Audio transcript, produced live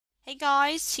Hey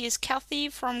guys, here's Kathy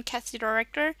from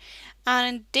CathyDirector, and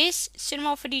in this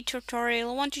Cinema 4D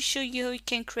tutorial I want to show you how you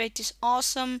can create this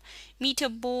awesome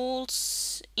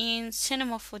Meatballs in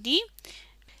Cinema 4D.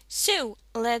 So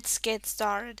let's get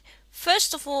started.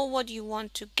 First of all, what you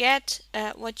want to get,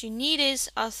 what you need is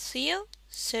a seal.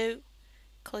 So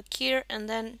click here and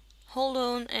then hold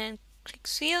on and click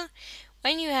seal.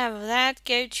 When you have that,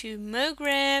 go to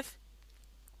MoGraph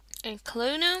and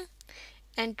Cloner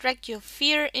and drag your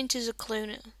sphere into the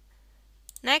cloner.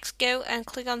 Next, go and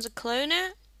click on the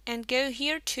cloner and go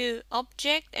here to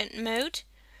Object and Mode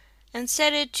and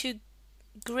set it to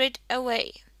Grid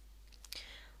Away.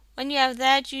 When you have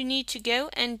that, you need to go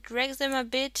and drag them a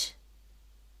bit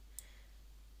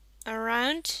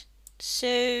around,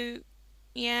 so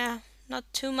yeah, not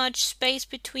too much space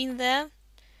between them,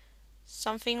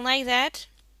 something like that.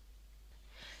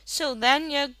 So then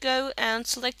you go and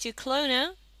select your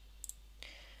cloner.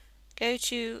 Go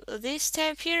to this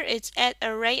tab here, it's Add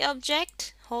Array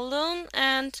Object, hold on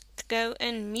and go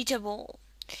and Metaball.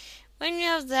 When you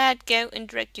have that, go and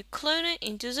drag your cloner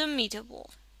into the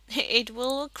Metaball. It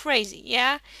will look crazy,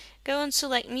 yeah? Go and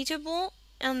select Metaball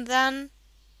and then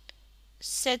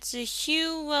set the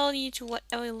hue value to what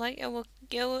I would like. I will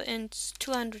go in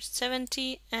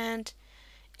 270 and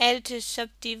edit the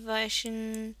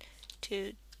subdivision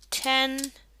to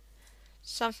 10,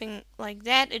 something like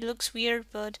that. It looks weird,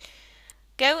 but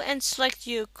go and select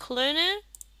your cloner,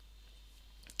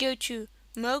 go to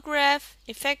MoGraph,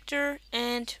 Effector,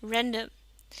 and Random.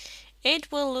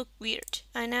 It will look weird,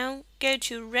 I know. Go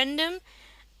to Random,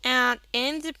 and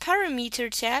in the Parameter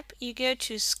tab, you go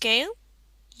to Scale,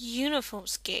 Uniform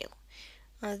Scale.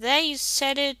 There you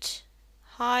set it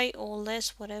high or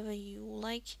less, whatever you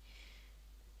like.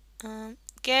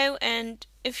 Go and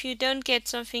if you don't get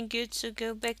something good, so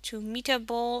go back to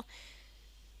Metaball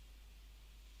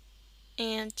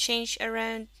and change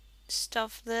around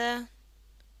stuff there.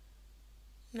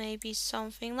 Maybe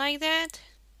something like that.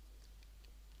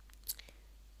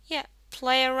 Yeah,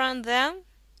 play around them.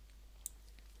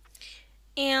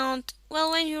 And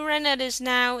well, when you render this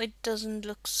now, it doesn't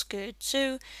look good.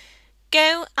 So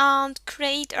go and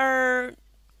create a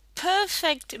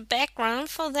perfect background.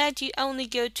 For that, you only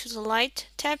go to the Light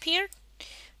tab here.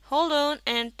 Hold on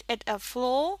and add a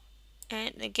floor,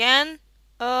 and again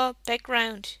a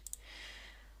background.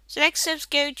 So next steps,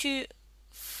 go to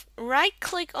right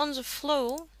click on the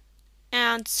floor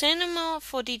and Cinema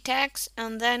 4D text,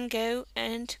 and then go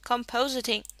and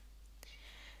compositing.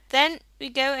 Then we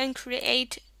go and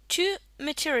create two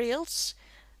materials,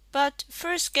 but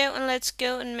first go and let's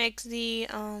go and make the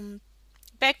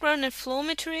background and floor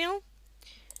material.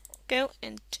 Go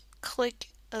and click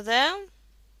there.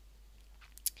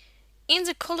 In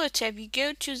the color tab, you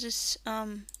go to this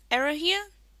arrow here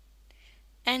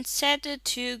and set it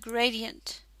to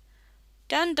gradient.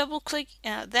 Then double click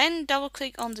on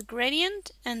the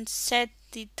gradient and set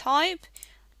the type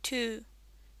to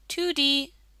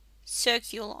 2D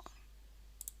circular.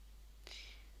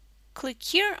 Click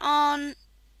here on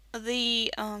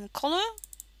the color,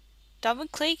 double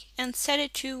click and set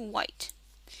it to white.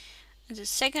 And the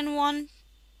second one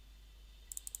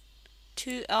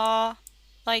to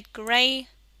light gray,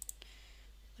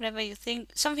 whatever you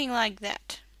think, something like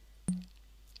that.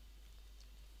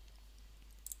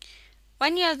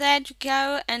 When you have that, you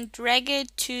go and drag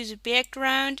it to the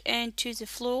background and to the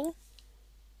floor.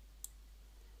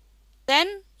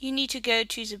 Then you need to go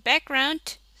to the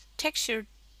background texture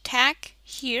tag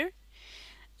here.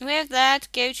 And with that,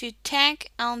 go to tag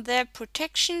and the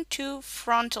protection to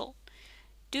frontal.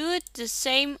 Do it the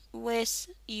same with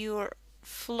your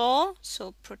floor.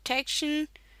 So protection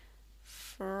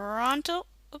frontal,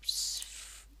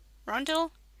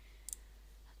 frontal,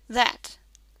 that.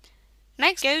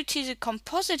 Next, go to the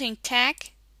compositing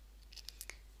tag,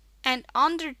 and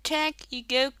under tag you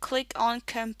go click on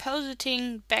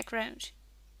compositing background.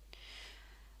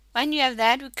 When you have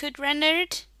that, we could render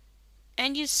it,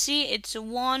 and you see it's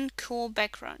one cool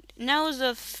background. Now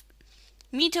the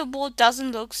Metaball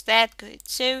doesn't look that good,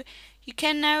 so you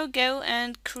can now go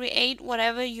and create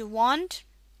whatever you want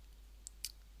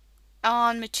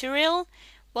on material.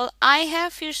 Well, I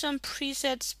have here some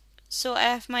presets, so I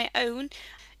have my own.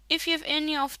 If you have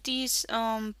any of these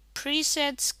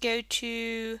presets, go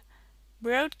to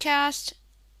Broadcast,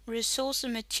 Resource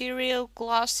and Material,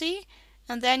 Glossy,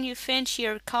 and then you find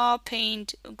here Car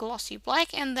Paint Glossy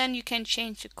Black, and then you can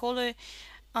change the color.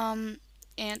 And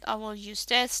I will use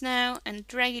this now and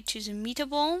drag it to the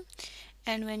Metaball.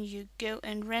 And when you go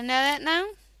and render that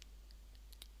now,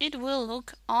 it will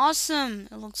look awesome.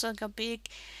 It looks like a big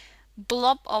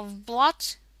blob of blood.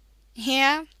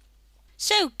 Yeah.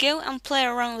 So go and play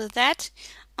around with that.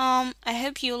 I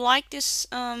hope you like this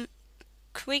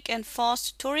quick and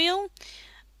fast tutorial.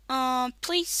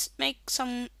 Please make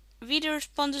some video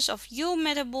responses of your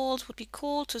metaballs, would be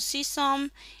cool to see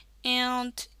some.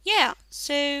 And yeah,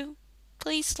 so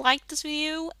please like this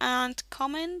video and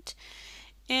comment,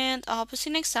 and I hope to see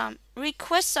you next time.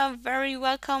 Requests are very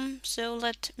welcome, so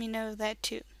let me know that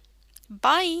too.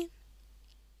 Bye!